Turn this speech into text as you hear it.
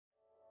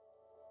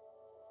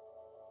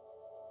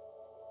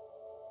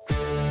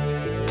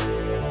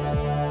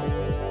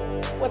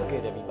What's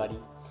good, everybody?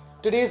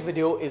 Today's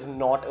video is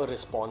not a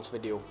response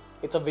video.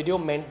 It's a video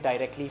meant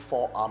directly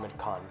for Aamir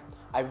Khan.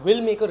 I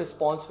will make a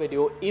response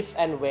video if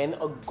and when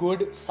a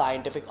good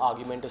scientific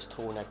argument is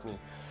thrown at me.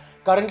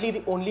 Currently,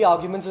 the only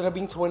arguments that are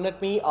being thrown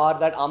at me are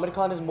that Aamir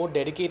Khan is more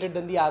dedicated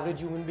than the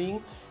average human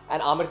being,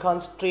 and Aamir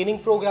Khan's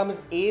training program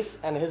is ace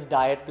and his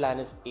diet plan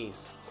is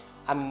ace.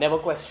 I'm never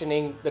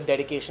questioning the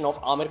dedication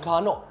of Aamir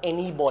Khan or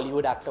any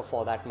Bollywood actor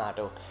for that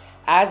matter.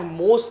 As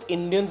most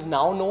Indians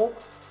now know,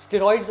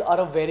 steroids are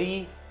a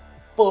very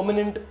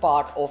permanent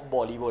part of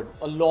Bollywood.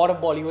 A lot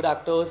of Bollywood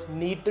actors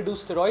need to do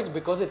steroids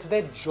because it's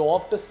their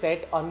job to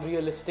set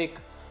unrealistic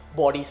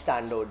body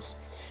standards.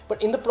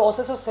 But in the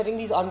process of setting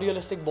these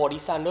unrealistic body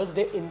standards,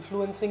 they're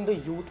influencing the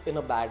youth in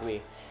a bad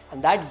way.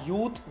 And that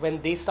youth,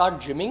 when they start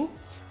gymming,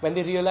 when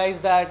they realize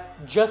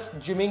that just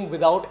gymming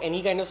without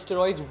any kind of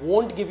steroids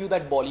won't give you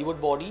that Bollywood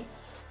body,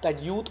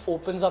 that youth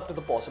opens up to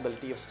the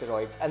possibility of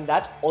steroids. And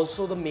that's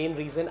also the main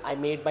reason I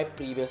made my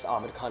previous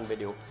Aamir Khan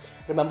video.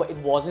 Remember, it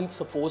wasn't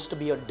supposed to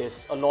be a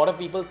diss. A lot of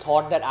people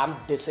thought that I'm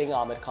dissing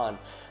Aamir Khan,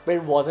 but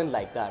it wasn't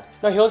like that.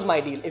 Now here's my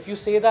deal. If you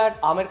say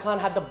that Aamir Khan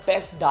had the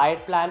best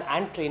diet plan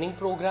and training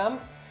program,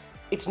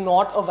 it's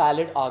not a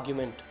valid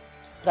argument.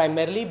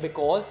 Primarily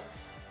because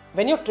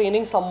when you're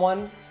training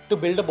someone to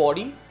build a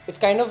body, it's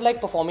kind of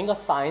like performing a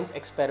science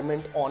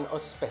experiment on a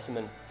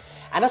specimen.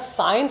 And a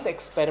science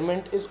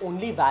experiment is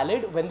only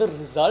valid when the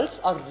results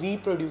are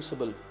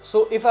reproducible.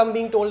 So if I'm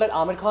being told that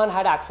Aamir Khan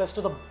had access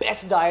to the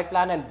best diet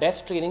plan and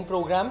best training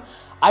program,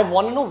 I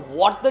want to know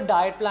what the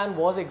diet plan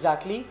was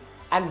exactly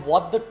and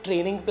what the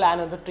training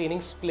plan and the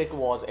training split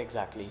was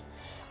exactly.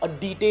 A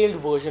detailed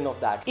version of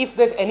that. If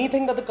there's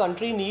anything that the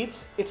country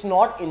needs, it's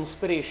not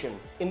inspiration.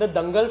 In the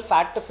Dangal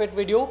Fat to Fit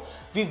video,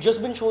 we've just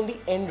been shown the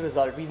end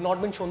result. We've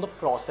not been shown the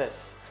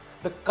process.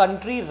 The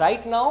country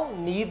right now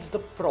needs the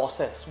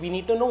process. We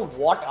need to know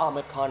what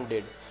Aamir Khan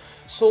did.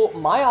 So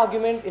my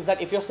argument is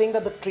that if you're saying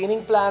that the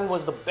training plan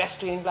was the best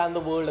training plan in the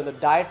world and the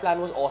diet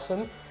plan was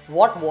awesome,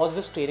 what was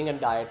this training and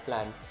diet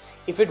plan?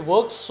 If it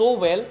worked so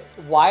well,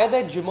 why are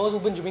there gymmers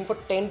who've been gymming for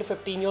 10 to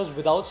 15 years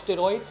without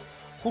steroids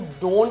who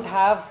don't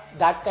have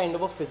that kind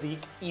of a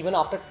physique even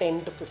after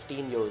 10 to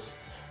 15 years?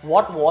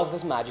 What was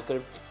this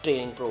magical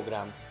training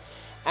program?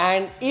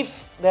 And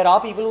if there are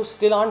people who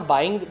still aren't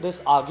buying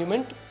this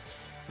argument,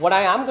 what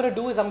I am going to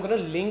do is I'm going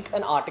to link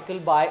an article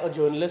by a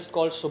journalist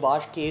called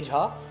Subhash K.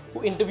 Jha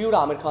who interviewed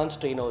Aamir Khan's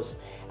trainers.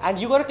 And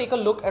you got to take a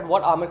look at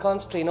what Aamir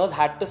Khan's trainers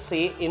had to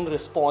say in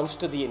response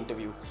to the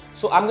interview.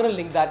 So I'm going to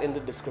link that in the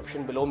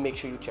description below. Make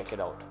sure you check it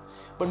out.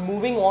 But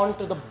moving on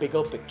to the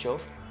bigger picture,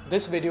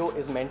 this video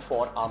is meant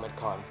for Aamir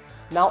Khan.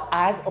 Now,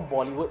 as a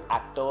Bollywood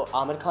actor,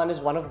 Aamir Khan is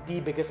one of the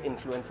biggest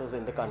influencers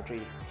in the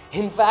country.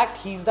 In fact,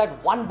 he's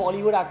that one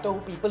Bollywood actor who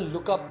people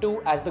look up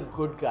to as the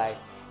good guy.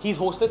 He's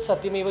hosted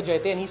Satyameva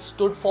Jayate and he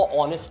stood for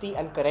honesty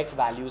and correct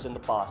values in the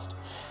past.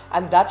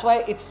 And that's why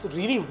it's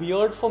really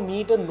weird for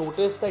me to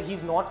notice that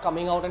he's not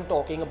coming out and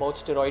talking about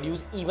steroid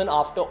use even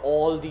after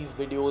all these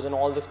videos and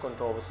all this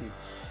controversy.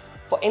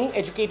 For any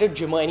educated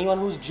gymmer, anyone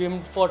who's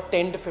gymmed for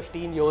 10 to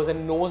 15 years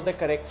and knows the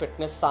correct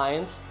fitness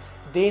science,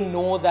 they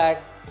know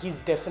that he's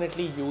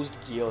definitely used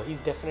gear. He's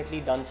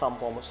definitely done some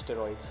form of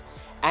steroids.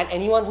 And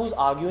anyone who's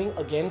arguing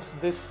against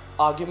this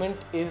argument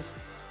is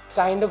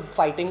kind of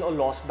fighting a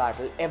lost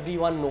battle.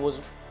 Everyone knows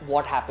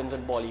what happens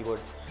in Bollywood.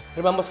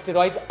 Remember,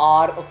 steroids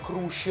are a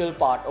crucial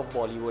part of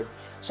Bollywood.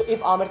 So if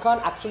Aamir Khan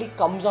actually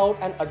comes out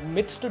and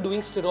admits to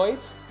doing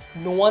steroids,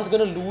 no one's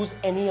going to lose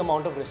any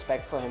amount of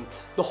respect for him.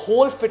 The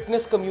whole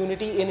fitness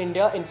community in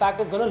India, in fact,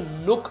 is going to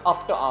look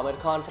up to Aamir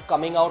Khan for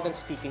coming out and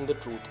speaking the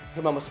truth.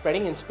 Remember,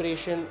 spreading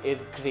inspiration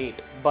is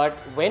great, but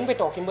when we're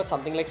talking about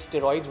something like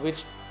steroids,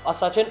 which are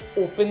such an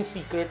open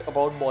secret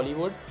about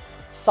Bollywood,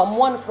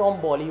 someone from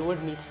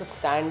Bollywood needs to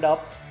stand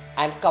up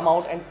and come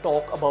out and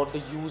talk about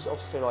the use of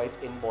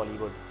steroids in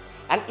Bollywood.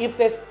 And if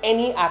there's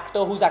any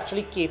actor who's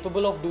actually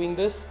capable of doing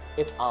this,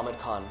 it's Aamir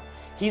Khan.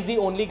 He's the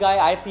only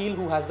guy I feel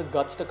who has the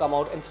guts to come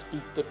out and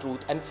speak the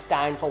truth and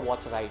stand for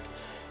what's right.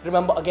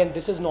 Remember, again,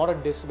 this is not a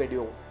diss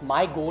video.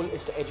 My goal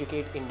is to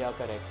educate India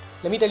correct.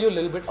 Let me tell you a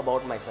little bit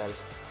about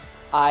myself.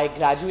 I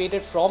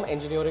graduated from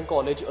engineering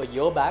college a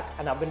year back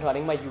and I've been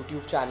running my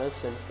YouTube channel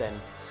since then.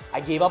 I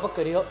gave up a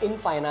career in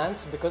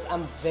finance because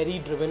I'm very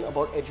driven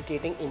about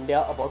educating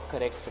India about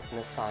correct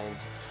fitness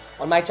science.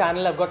 On my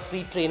channel, I've got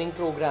free training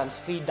programs,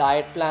 free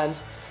diet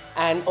plans,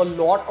 and a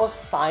lot of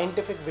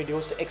scientific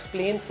videos to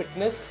explain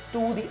fitness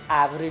to the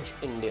average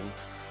Indian.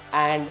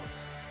 And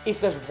if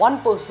there's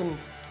one person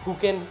who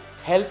can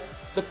help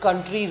the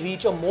country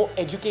reach a more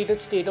educated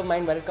state of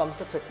mind when it comes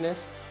to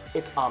fitness,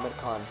 it's Aamir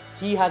Khan.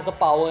 He has the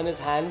power in his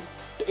hands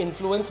to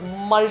influence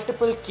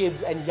multiple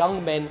kids and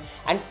young men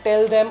and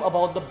tell them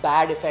about the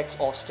bad effects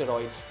of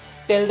steroids.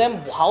 Tell them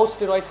how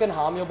steroids can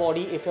harm your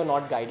body if you're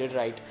not guided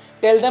right.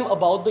 Tell them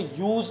about the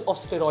use of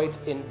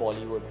steroids in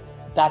Bollywood.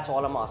 That's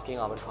all I'm asking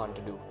Aamir Khan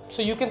to do.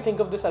 So you can think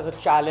of this as a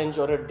challenge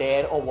or a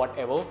dare or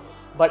whatever,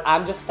 but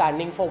I'm just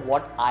standing for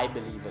what I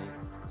believe in.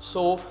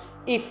 So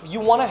If you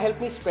want to help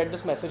me spread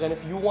this message and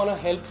if you want to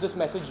help this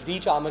message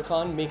reach Aamir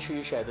Khan, make sure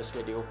you share this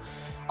video.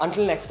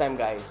 Until next time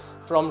guys,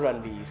 from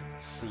Ranveer,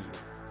 see you.